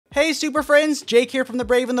Hey super friends, Jake here from the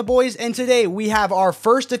Brave and the Boys, and today we have our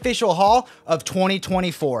first official haul of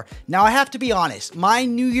 2024. Now I have to be honest, my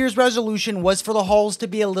New Year's resolution was for the hauls to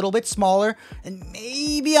be a little bit smaller, and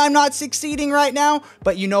maybe I'm not succeeding right now,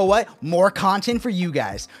 but you know what? More content for you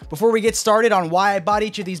guys. Before we get started on why I bought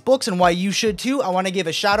each of these books and why you should too, I want to give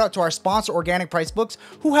a shout out to our sponsor, Organic Price Books,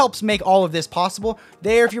 who helps make all of this possible.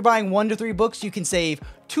 There, if you're buying 1 to 3 books, you can save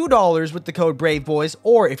 $2 with the code Braveboys,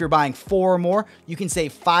 or if you're buying 4 or more, you can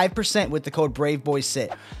save 5% with the code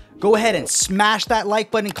Braveboyssit. Go ahead and smash that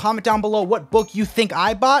like button, comment down below what book you think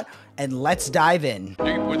I bought, and let's dive in.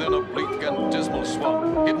 Deep within a bleak and dismal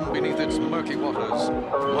swamp, hidden beneath its murky waters,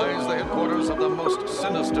 lies the headquarters of the most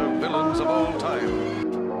sinister villains of all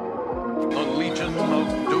time, the Legion of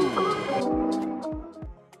Doom.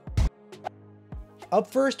 Up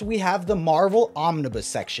first, we have the Marvel Omnibus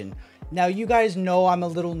section. Now, you guys know I'm a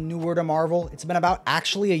little newer to Marvel. It's been about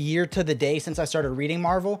actually a year to the day since I started reading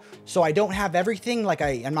Marvel, so I don't have everything. Like,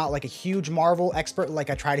 I'm not like a huge Marvel expert like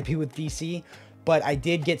I try to be with DC, but I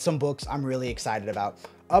did get some books I'm really excited about.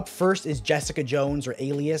 Up first is Jessica Jones, or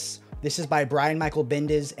Alias. This is by Brian Michael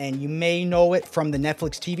Bendis, and you may know it from the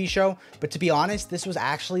Netflix TV show, but to be honest, this was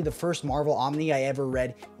actually the first Marvel Omni I ever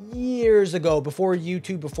read years ago, before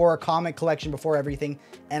YouTube, before a comic collection, before everything,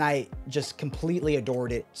 and I just completely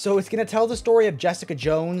adored it. So it's gonna tell the story of Jessica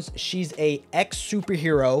Jones. She's a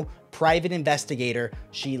ex-superhero, private investigator.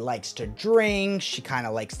 She likes to drink, she kind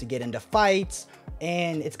of likes to get into fights,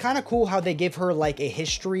 and it's kind of cool how they give her like a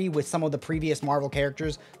history with some of the previous Marvel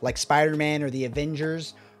characters, like Spider-Man or the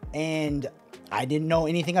Avengers. And I didn't know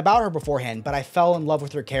anything about her beforehand, but I fell in love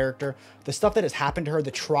with her character. The stuff that has happened to her,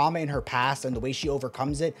 the trauma in her past, and the way she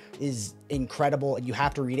overcomes it is incredible, and you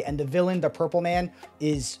have to read it. And the villain, the Purple Man,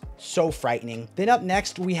 is so frightening. Then up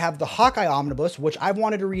next, we have the Hawkeye Omnibus, which I've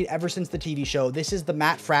wanted to read ever since the TV show. This is the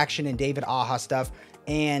Matt Fraction and David Aja stuff,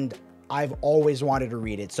 and I've always wanted to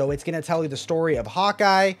read it. So it's going to tell you the story of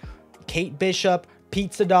Hawkeye, Kate Bishop,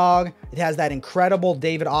 Pizza Dog. It has that incredible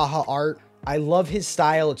David Aja art. I love his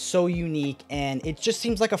style. It's so unique, and it just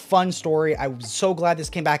seems like a fun story. I was so glad this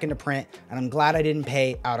came back into print, and I'm glad I didn't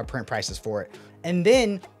pay out of print prices for it. And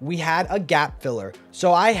then we had a gap filler.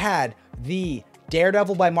 So I had the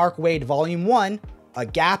Daredevil by Mark Waid Volume 1, a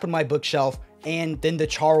gap in my bookshelf, and then the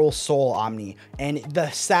Charles Soule Omni. And the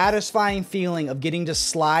satisfying feeling of getting to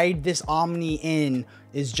slide this Omni in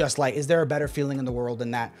is just like, is there a better feeling in the world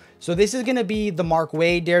than that? So this is going to be the Mark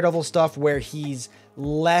Waid Daredevil stuff, where he's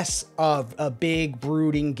less of a big,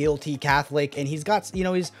 brooding, guilty Catholic, and he's got, you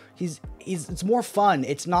know, it's more fun.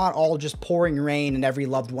 It's not all just pouring rain and every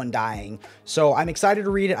loved one dying. So I'm excited to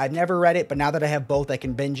read it. I've never read it, but now that I have both, I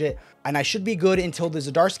can binge it, and I should be good until the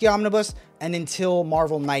Zdarsky Omnibus and until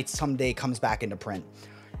Marvel Knights someday comes back into print.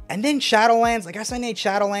 And then Shadowlands, I guess I need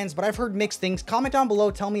Shadowlands, but I've heard mixed things. Comment down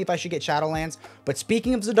below, tell me if I should get Shadowlands. But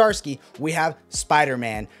speaking of Zdarsky, we have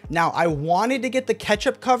Spider-Man. Now, I wanted to get the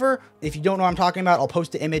ketchup cover. If you don't know what I'm talking about, I'll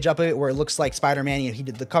post an image of it where it looks like Spider-Man. You know, he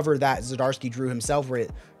did the cover that Zdarsky drew himself, where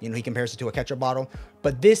it, you know, he compares it to a ketchup bottle.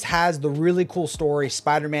 But this has the really cool story,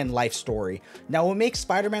 Spider-Man Life Story. Now, what makes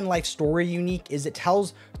Spider-Man Life Story unique is it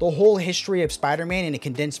tells the whole history of Spider-Man in a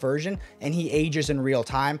condensed version, and he ages in real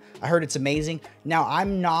time. I heard it's amazing. Now,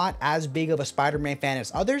 I'm not as big of a Spider-Man fan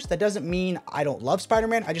as others. That doesn't mean I don't love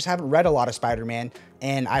Spider-Man. I just haven't read a lot of Spider-Man,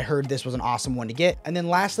 and I heard this was an awesome one to get. And then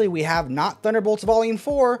lastly, we have not Thunderbolts Volume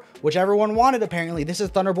 4, which everyone wanted apparently. This is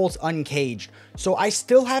Thunderbolts Uncaged. So I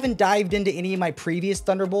still haven't dived into any of my previous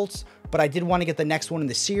Thunderbolts, but I did want to get the next one in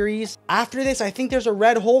the series. After this, I think there's a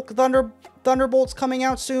Red Hulk Thunderbolts coming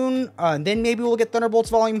out soon. Then maybe we'll get Thunderbolts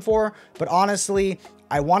Volume 4. But honestly,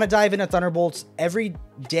 I want to dive into Thunderbolts. Every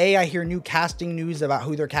day I hear new casting news about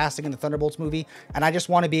who they're casting in the Thunderbolts movie, and I just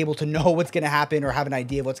want to be able to know what's going to happen or have an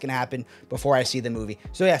idea of what's going to happen before I see the movie.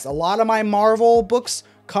 So yes, a lot of my Marvel books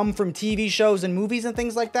come from TV shows and movies and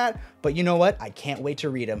things like that, but you know what? I can't wait to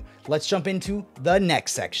read them. Let's jump into the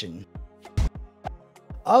next section.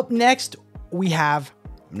 Up next, we have,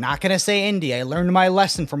 I'm not going to say indie. I learned my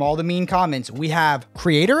lesson from all the mean comments. We have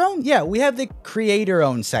creator-owned? Yeah, we have the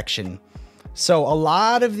creator-owned section. So a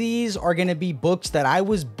lot of these are going to be books that I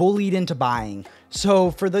was bullied into buying.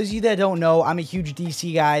 So for those of you that don't know, I'm a huge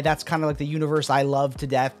DC guy. That's kind of like the universe I love to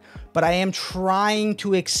death. But I am trying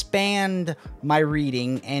to expand my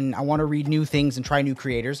reading, and I want to read new things and try new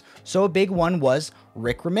creators. So a big one was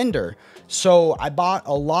Rick Remender. So I bought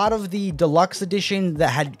a lot of the deluxe edition that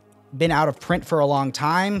had been out of print for a long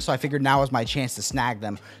time, so I figured now was my chance to snag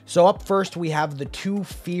them. So up first, we have the 2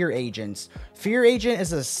 Fear Agents. Fear Agent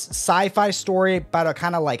is a sci-fi story about a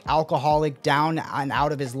kind of like alcoholic down and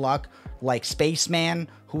out of his luck, like spaceman,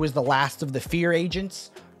 who was the last of the Fear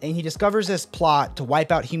Agents. and he discovers this plot to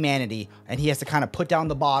wipe out humanity, and he has to kind of put down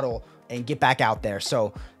the bottle and get back out there.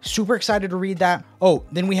 So super excited to read that. Oh,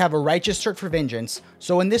 then we have A Righteous Search for Vengeance.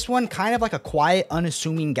 So in this one, kind of like a quiet,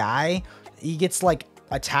 unassuming guy. He gets like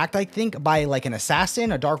attacked, I think, by like an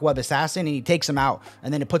assassin, a dark web assassin, and he takes him out,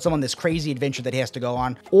 and then it puts him on this crazy adventure that he has to go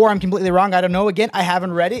on. Or I'm completely wrong. I don't know. Again, I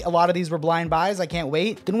haven't read it. A lot of these were blind buys. I can't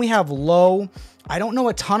wait. Then we have Low. I don't know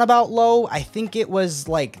a ton about Low. I think it was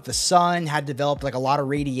like the sun had developed like a lot of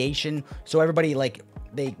radiation. So everybody like,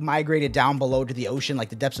 they migrated down below to the ocean, like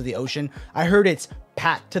the depths of the ocean. I heard it's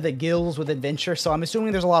packed to the gills with adventure. So I'm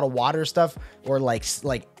assuming there's a lot of water stuff, or like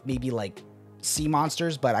maybe like sea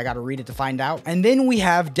monsters, but I got to read it to find out. And then we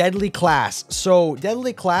have Deadly Class. So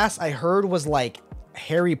Deadly Class, I heard, was like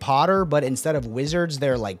Harry Potter, but instead of wizards,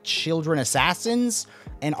 they're like children assassins.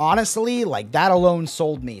 And honestly, like that alone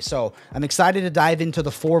sold me. So I'm excited to dive into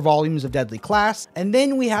the 4 volumes of Deadly Class. And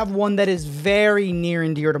then we have one that is very near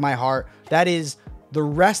and dear to my heart. That is the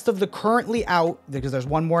rest of the currently out, because there's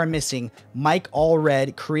one more I'm missing, Mike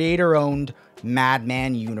Allred, creator-owned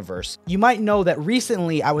Madman universe. You might know that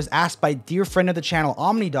recently I was asked by a dear friend of the channel,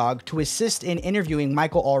 Omnidog, to assist in interviewing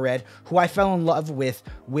Michael Allred, who I fell in love with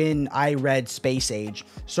when I read Space Age.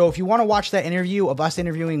 So if you want to watch that interview of us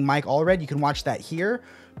interviewing Mike Allred, you can watch that here.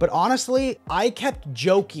 But honestly, I kept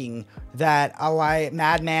joking that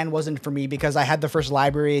Madman wasn't for me because I had the first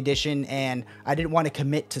library edition and I didn't want to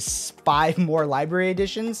commit to 5 more library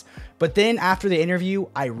editions. But then after the interview,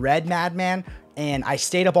 I read Madman and I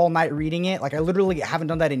stayed up all night reading it. Like I literally haven't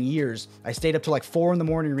done that in years. I stayed up till like 4 in the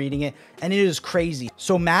morning reading it, and it is crazy.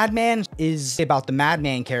 So Madman is about the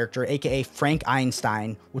Madman character, aka Frank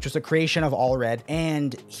Einstein, which was a creation of Allred,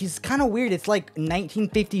 and he's kind of weird. It's like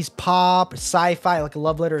 1950s pop, sci-fi, like a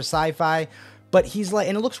love letter to sci-fi. But he's like,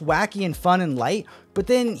 and it looks wacky and fun and light, but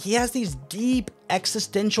then he has these deep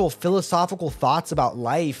existential philosophical thoughts about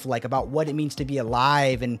life, like about what it means to be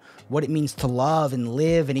alive and what it means to love and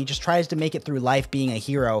live. And he just tries to make it through life being a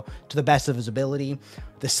hero to the best of his ability.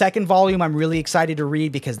 The second volume I'm really excited to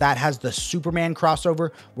read because that has the Superman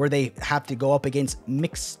crossover where they have to go up against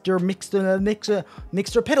Mr.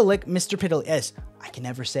 Piddalik. Yes, I can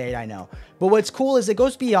never say it, I know. But what's cool is it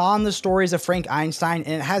goes beyond the stories of Frank Einstein,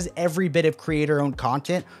 and it has every bit of creator-owned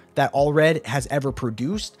content that Allred has ever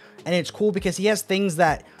produced. And it's cool because he has things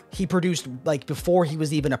that he produced like before he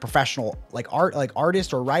was even a professional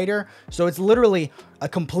artist or writer. So it's literally a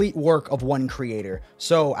complete work of one creator.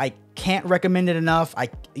 So I can't recommend it enough. I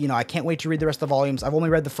can't wait to read the rest of the volumes. I've only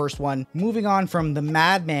read the first one. Moving on from the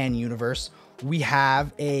Madman universe, we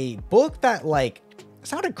have a book that like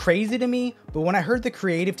sounded crazy to me, but when I heard the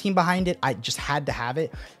creative team behind it, I just had to have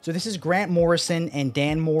it. So this is Grant Morrison and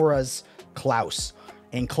Dan Mora's Klaus.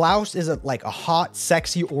 And Klaus is like a hot,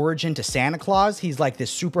 sexy origin to Santa Claus. He's like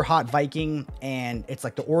this super hot Viking, and it's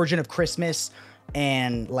like the origin of Christmas.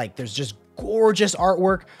 And like, there's just gorgeous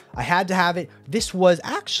artwork. I had to have it. This was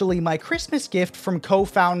actually my Christmas gift from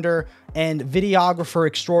co-founder and videographer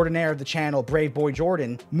extraordinaire of the channel, Brave Boy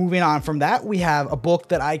Jordan. Moving on from that, we have a book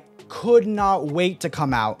that I could not wait to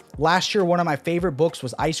come out. Last year, one of my favorite books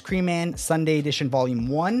was Ice Cream Man Sunday Edition Volume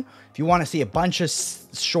 1. If you want to see a bunch of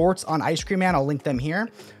shorts on Ice Cream Man, I'll link them here.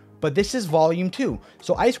 But this is Volume 2.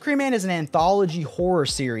 So Ice Cream Man is an anthology horror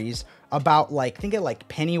series about like, think of like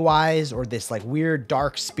Pennywise or this like weird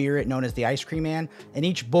dark spirit known as the Ice Cream Man. And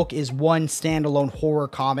each book is one standalone horror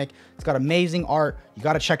comic. It's got amazing art. You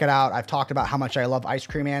got to check it out. I've talked about how much I love Ice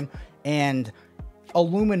Cream Man. And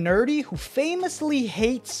Illuminati, who famously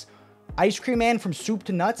hates Ice Cream Man from soup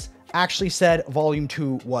to nuts, actually said Volume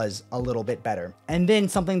 2 was a little bit better. And then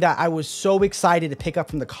something that I was so excited to pick up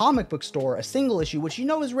from the comic book store, a single issue, which you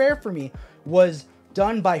know is rare for me, was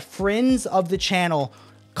done by friends of the channel,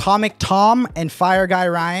 Comic Tom and Fire Guy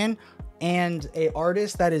Ryan, and an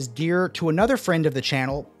artist that is dear to another friend of the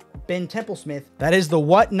channel, Ben Templesmith. That is the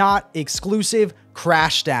Whatnot exclusive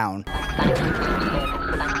Crashdown.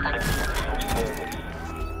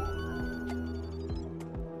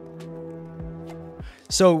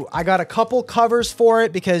 So I got a couple covers for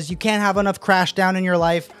it because you can't have enough Crashdown in your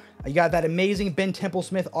life. You got that amazing Ben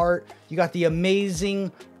Templesmith art. You got the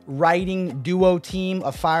amazing writing duo team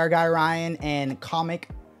of Fire Guy Ryan and Comic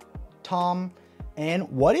Tom. And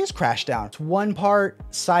what is Crashdown? It's one part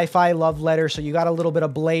sci-fi love letter. So you got a little bit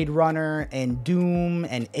of Blade Runner and Doom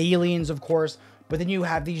and Aliens, of course. But then you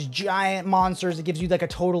have these giant monsters. It gives you like a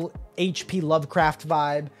total H.P. Lovecraft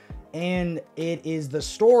vibe. And it is the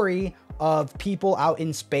story of people out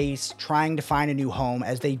in space trying to find a new home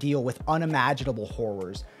as they deal with unimaginable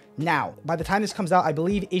horrors. Now, by the time this comes out, I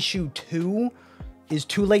believe issue 2 is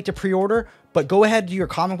too late to pre-order, But go ahead to your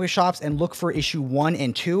comic book shops and look for issue 1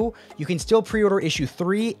 and 2. You can still pre-order issue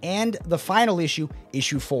 3 and the final issue,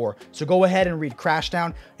 issue 4. So go ahead and read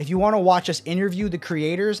Crashdown. If you want to watch us interview the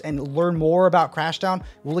creators and learn more about Crashdown,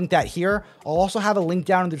 we'll link that here. I'll also have a link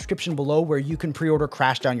down in the description below where you can pre-order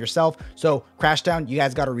Crashdown yourself. So Crashdown, you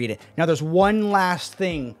guys got to read it. Now there's one last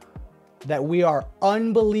thing that we are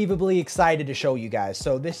unbelievably excited to show you guys.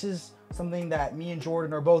 So this is something that me and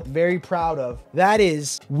Jordan are both very proud of. That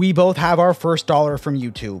is, we both have our first dollar from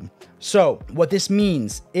YouTube. So what this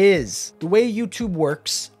means is the way YouTube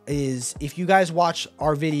works is if you guys watch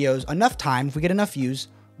our videos enough time, if we get enough views,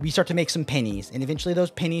 we start to make some pennies, and eventually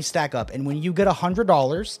those pennies stack up. And when you get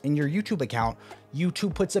 $100 in your YouTube account,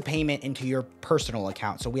 YouTube puts a payment into your personal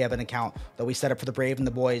account. So we have an account that we set up for the Brave and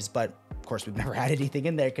the Boys, but of course we've never had anything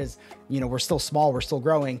in there because, you know, we're still small, we're still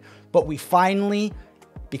growing. But we finally,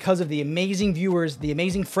 because of the amazing viewers, the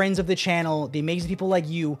amazing friends of the channel, the amazing people like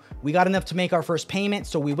you, we got enough to make our first payment.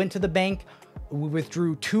 So we went to the bank, we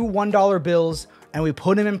withdrew 2 $1 bills, and we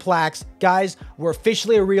put them in plaques. Guys, we're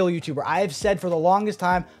officially a real YouTuber. I have said for the longest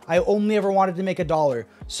time, I only ever wanted to make $1.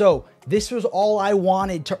 So this was all I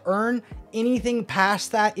wanted to earn. Anything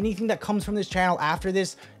past that, anything that comes from this channel after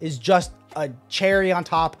this is just a cherry on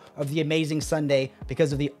top of the amazing Sunday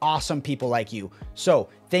because of the awesome people like you. So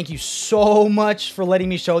thank you so much for letting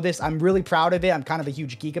me show this. I'm really proud of it. I'm kind of a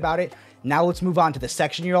huge geek about it. Now let's move on to the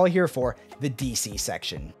section you're all here for, the DC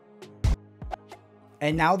section.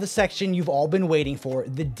 And now the section you've all been waiting for,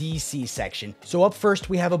 the DC section. So up first,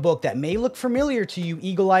 we have a book that may look familiar to you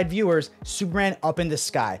eagle-eyed viewers, Superman Up in the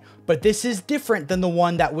Sky. But this is different than the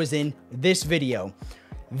one that was in this video.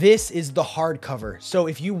 This is the hardcover. So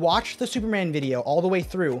if you watched the Superman video all the way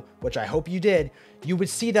through, which I hope you did, you would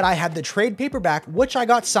see that I had the trade paperback, which I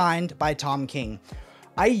got signed by Tom King.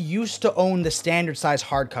 I used to own the standard size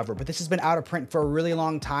hardcover, but this has been out of print for a really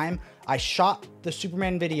long time. I shot the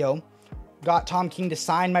Superman video, got Tom King to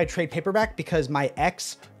sign my trade paperback because my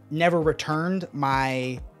ex never returned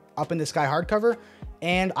my Up in the Sky hardcover,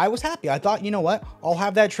 and I was happy. I thought, you know what, I'll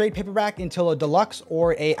have that trade paperback until a deluxe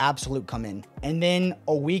or a absolute come in. And then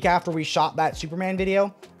a week after we shot that Superman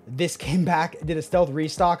video, this came back, did a stealth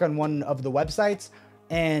restock on one of the websites,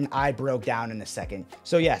 and I broke down in a second.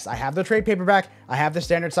 So yes, I have the trade paperback, I have the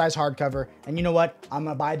standard size hardcover, and you know what, I'm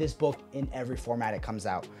gonna buy this book in every format it comes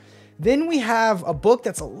out. Then we have a book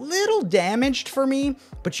that's a little damaged for me,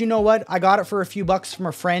 but you know what? I got it for a few bucks from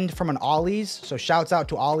a friend from an Ollie's. So shouts out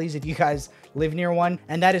to Ollie's if you guys live near one.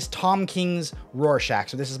 And that is Tom King's Rorschach.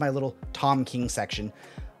 So this is my little Tom King section.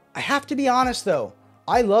 I have to be honest though,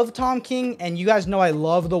 I love Tom King, and you guys know I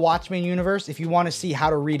love the Watchmen universe. If you want to see how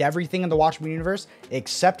to read everything in the Watchmen universe,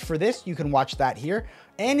 except for this, you can watch that here.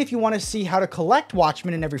 And if you want to see how to collect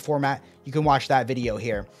Watchmen in every format, you can watch that video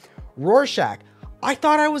here. Rorschach, I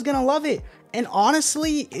thought I was gonna love it, and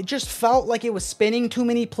honestly, it just felt like it was spinning too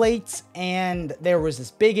many plates, and there was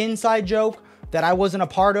this big inside joke that I wasn't a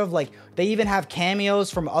part of. Like, they even have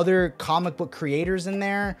cameos from other comic book creators in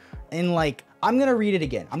there, and like, I'm gonna read it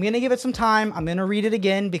again. I'm gonna give it some time. I'm gonna read it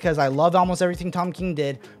again because I love almost everything Tom King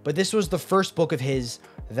did, but this was the first book of his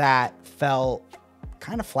that felt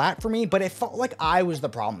kind of flat for me, but it felt like I was the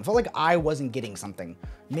problem. It felt like I wasn't getting something.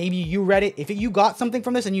 Maybe you read it. If you got something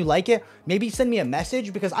from this and you like it, maybe send me a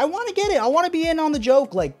message because I want to get it. I want to be in on the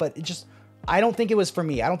joke. Like, but it just, I don't think it was for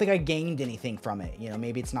me. I don't think I gained anything from it. You know,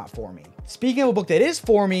 maybe it's not for me. Speaking of a book that is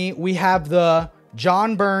for me, we have the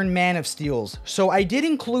John Byrne Man of Steels. So I did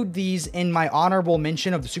include these in my honorable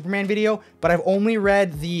mention of the Superman video, but I've only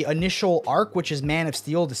read the initial arc, which is Man of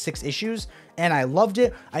Steel, the 6 issues, and I loved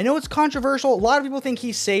it. I know it's controversial. A lot of people think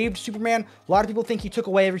he saved Superman. A lot of people think he took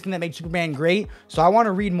away everything that made Superman great. So I want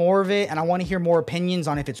to read more of it, and I want to hear more opinions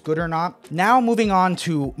on if it's good or not. Now moving on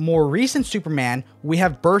to more recent Superman, we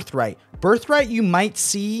have Birthright. Birthright you might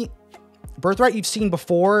see. Birthright you've seen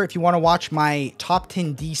before. If you want to watch my top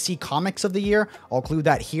 10 DC comics of the year, I'll include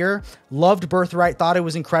that here. Loved Birthright, thought it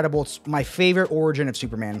was incredible. It's my favorite origin of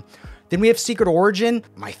Superman. Then we have Secret Origin,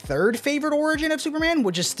 my 3rd favorite origin of Superman,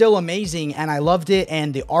 which is still amazing, and I loved it,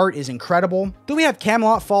 and the art is incredible. Then we have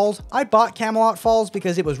Camelot Falls. I bought Camelot Falls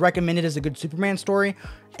because it was recommended as a good Superman story,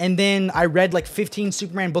 and then I read like 15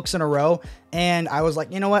 Superman books in a row, and I was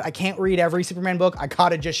like, you know what? I can't read every Superman book. I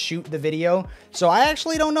gotta just shoot the video. So I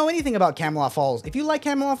actually don't know anything about Camelot Falls. If you like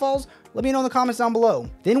Camelot Falls, let me know in the comments down below.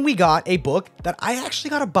 Then we got a book that I actually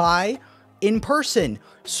gotta buy in person.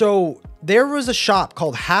 So there was a shop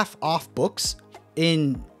called Half Off Books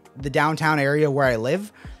in the downtown area where I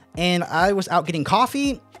live, and I was out getting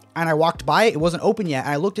coffee, and I walked by it. It wasn't open yet.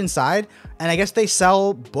 And I looked inside, and I guess they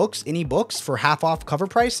sell books, any books, for half off cover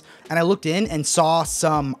price. And I looked in and saw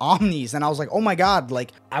some Omnis, and I was like, oh my God,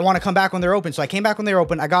 like, I want to come back when they're open. So I came back when they were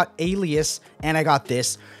open. I got Alias, and I got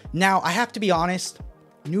this. Now, I have to be honest,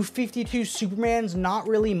 New 52 Superman's not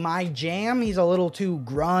really my jam. He's a little too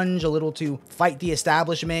grunge, a little too fight the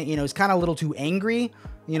establishment. You know, he's kind of a little too angry.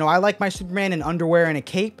 You know, I like my Superman in underwear and a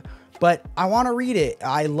cape, but I want to read it.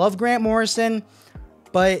 I love Grant Morrison,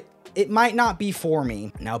 but it might not be for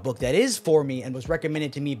me. Now, a book that is for me and was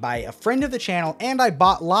recommended to me by a friend of the channel and I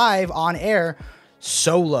bought live on air,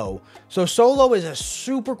 Solo. So Solo is a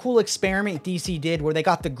super cool experiment DC did where they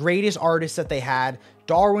got the greatest artists that they had,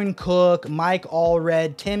 Darwin Cook, Mike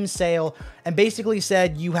Allred, Tim Sale, and basically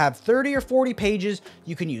said you have 30 or 40 pages.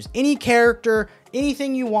 You can use any character,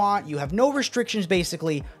 anything you want. You have no restrictions,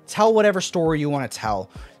 basically. Tell whatever story you want to tell.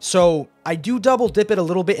 So I do double dip it a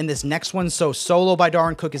little bit in this next one. So Solo by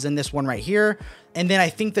Darwin Cook is in this one right here. And then I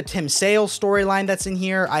think the Tim Sale storyline that's in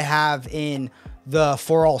here, I have in the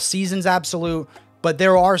For All Seasons Absolute. But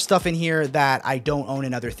there are stuff in here that I don't own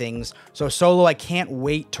in other things. So Solo, I can't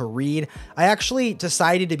wait to read. I actually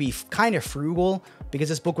decided to be kind of frugal because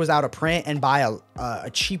this book was out of print and buy a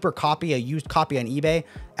cheaper copy, a used copy on eBay.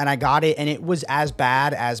 And I got it, and it was as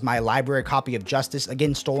bad as my library copy of Justice,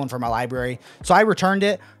 again, stolen from my library. So I returned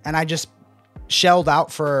it, and I just shelled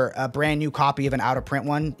out for a brand new copy of an out of print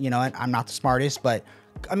one. You know, I'm not the smartest, but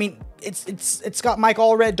I mean, it's got Mike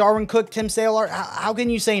Allred, Darwin Cook, Tim Sale art. How can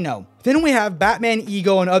you say no? Then we have Batman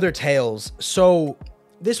Ego and Other Tales. So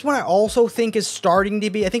this one I also think is starting to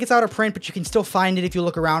be, I think it's out of print, but you can still find it if you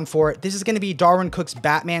look around for it. This is going to be Darwin Cook's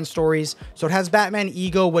Batman stories. So it has Batman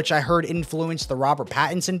Ego, which I heard influenced the Robert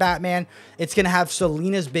Pattinson Batman. It's going to have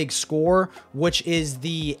Selina's Big Score, which is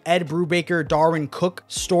the Ed Brubaker, Darwin Cook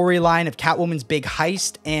storyline of Catwoman's Big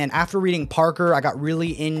Heist. And after reading Parker, I got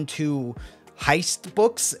really into heist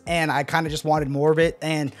books and I kind of just wanted more of it.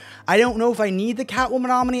 And I don't know if I need the Catwoman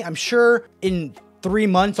Omni. I'm sure in 3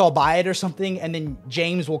 months I'll buy it or something, and then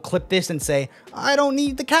James will clip this and say, I don't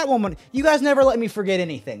need the Catwoman. You guys never let me forget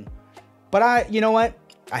anything. But you know what?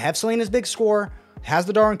 I have Selina's Big Score, has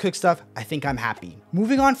the Darwin Cook stuff. I think I'm happy.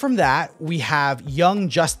 Moving on from that, we have Young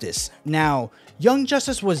Justice. Now, Young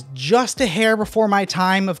Justice was just a hair before my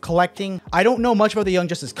time of collecting. I don't know much about the Young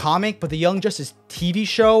Justice comic, but the Young Justice TV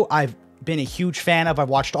show, I've been a huge fan of. I've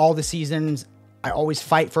watched all the seasons. I always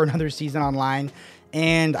fight for another season online.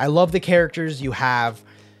 And I love the characters. You have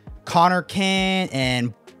Connor Kent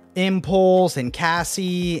and Impulse and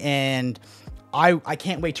Cassie, and I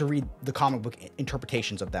can't wait to read the comic book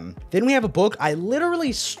interpretations of them. Then we have a book I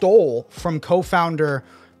literally stole from co-founder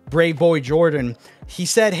Brave Boy Jordan. He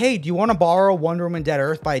said, hey, do you want to borrow Wonder Woman Dead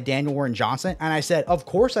Earth by Daniel Warren Johnson? And I said, of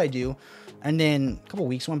course I do. And then a couple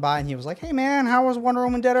weeks went by and he was like, hey man, how was Wonder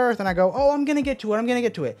Woman Dead Earth? And I go, oh, I'm going to get to it. I'm going to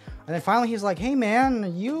get to it. And then finally he's like, hey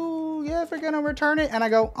man, you ever going to return it? And I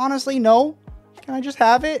go, honestly, no. Can I just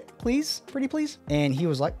have it? Please? Pretty please? And he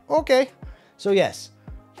was like, okay. So yes,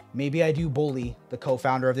 maybe I do bully the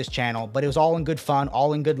co-founder of this channel, but it was all in good fun,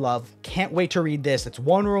 all in good love. Can't wait to read this. It's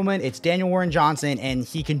Wonder Woman, it's Daniel Warren Johnson, and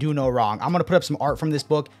he can do no wrong. I'm going to put up some art from this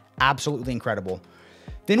book. Absolutely incredible.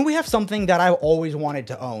 Then we have something that I've always wanted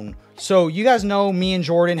to own. So you guys know me and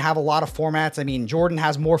Jordan have a lot of formats. I mean, Jordan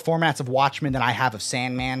has more formats of Watchmen than I have of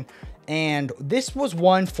Sandman. And this was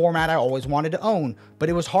one format I always wanted to own, but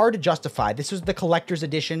it was hard to justify. This was the collector's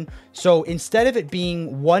edition. So instead of it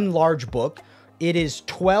being one large book, it is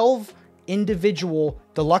 12 individual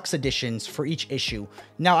deluxe editions for each issue.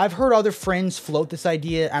 Now, I've heard other friends float this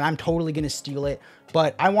idea, and I'm totally going to steal it.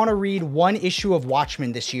 But I want to read one issue of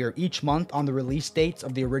Watchmen this year, each month on the release dates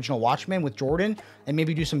of the original Watchmen with Jordan, and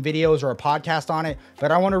maybe do some videos or a podcast on it.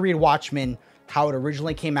 But I want to read Watchmen, how it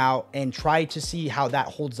originally came out, and try to see how that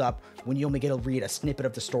holds up when you only get to read a snippet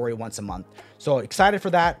of the story once a month. So excited for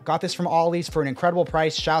that. Got this from Ollie's for an incredible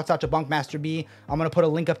price. Shouts out to Bunkmaster B. I'm going to put a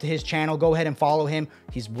link up to his channel. Go ahead and follow him.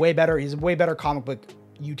 He's way better. He's a way better comic book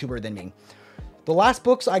YouTuber than me. The last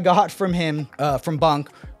books I got from him, from Bunk,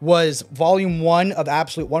 was Volume 1 of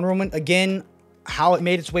Absolute Wonder Woman. Again, how it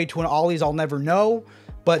made its way to an Ollie's, I'll never know,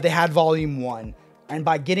 but they had Volume 1. And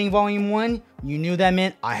by getting Volume 1, you knew that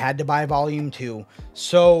meant I had to buy Volume 2.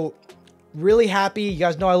 So, really happy. You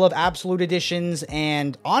guys know I love Absolute Editions,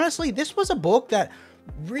 and honestly, this was a book that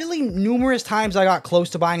really numerous times I got close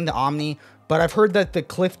to buying the Omni, but I've heard that the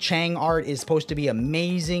Cliff Chang art is supposed to be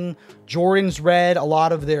amazing. Jordan's read a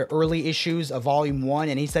lot of the early issues of Volume 1,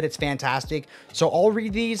 and he said it's fantastic. So I'll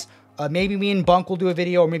read these. Maybe me and Bunk will do a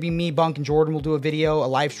video, or maybe me, Bunk, and Jordan will do a video, a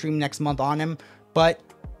live stream next month on him. But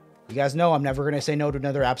You guys know I'm never going to say no to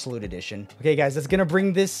another Absolute Edition. Okay, guys, that's going to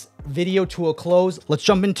bring this video to a close. Let's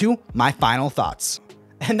jump into my final thoughts.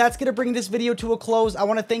 And that's going to bring this video to a close. I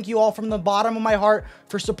want to thank you all from the bottom of my heart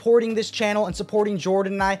for supporting this channel and supporting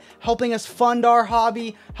Jordan and I, helping us fund our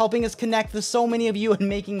hobby, helping us connect with so many of you and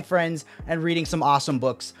making friends and reading some awesome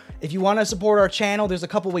books. If you want to support our channel, there's a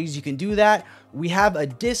couple ways you can do that. We have a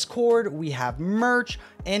Discord, we have merch,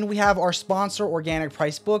 and we have our sponsor, Organic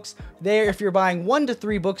Price Books. There, if you're buying 1 to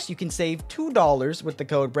 3 books, you can save $2 with the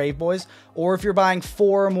code Braveboys. Or if you're buying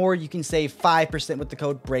 4 or more, you can save 5% with the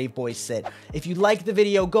code Braveboyssit. If you like the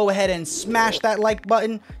video, go ahead and smash that like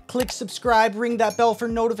button, click subscribe, ring that bell for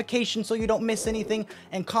notifications so you don't miss anything,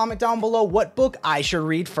 and comment down below what book I should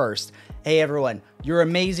read first. Hey everyone, you're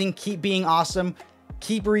amazing, keep being awesome,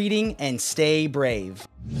 keep reading, and stay brave.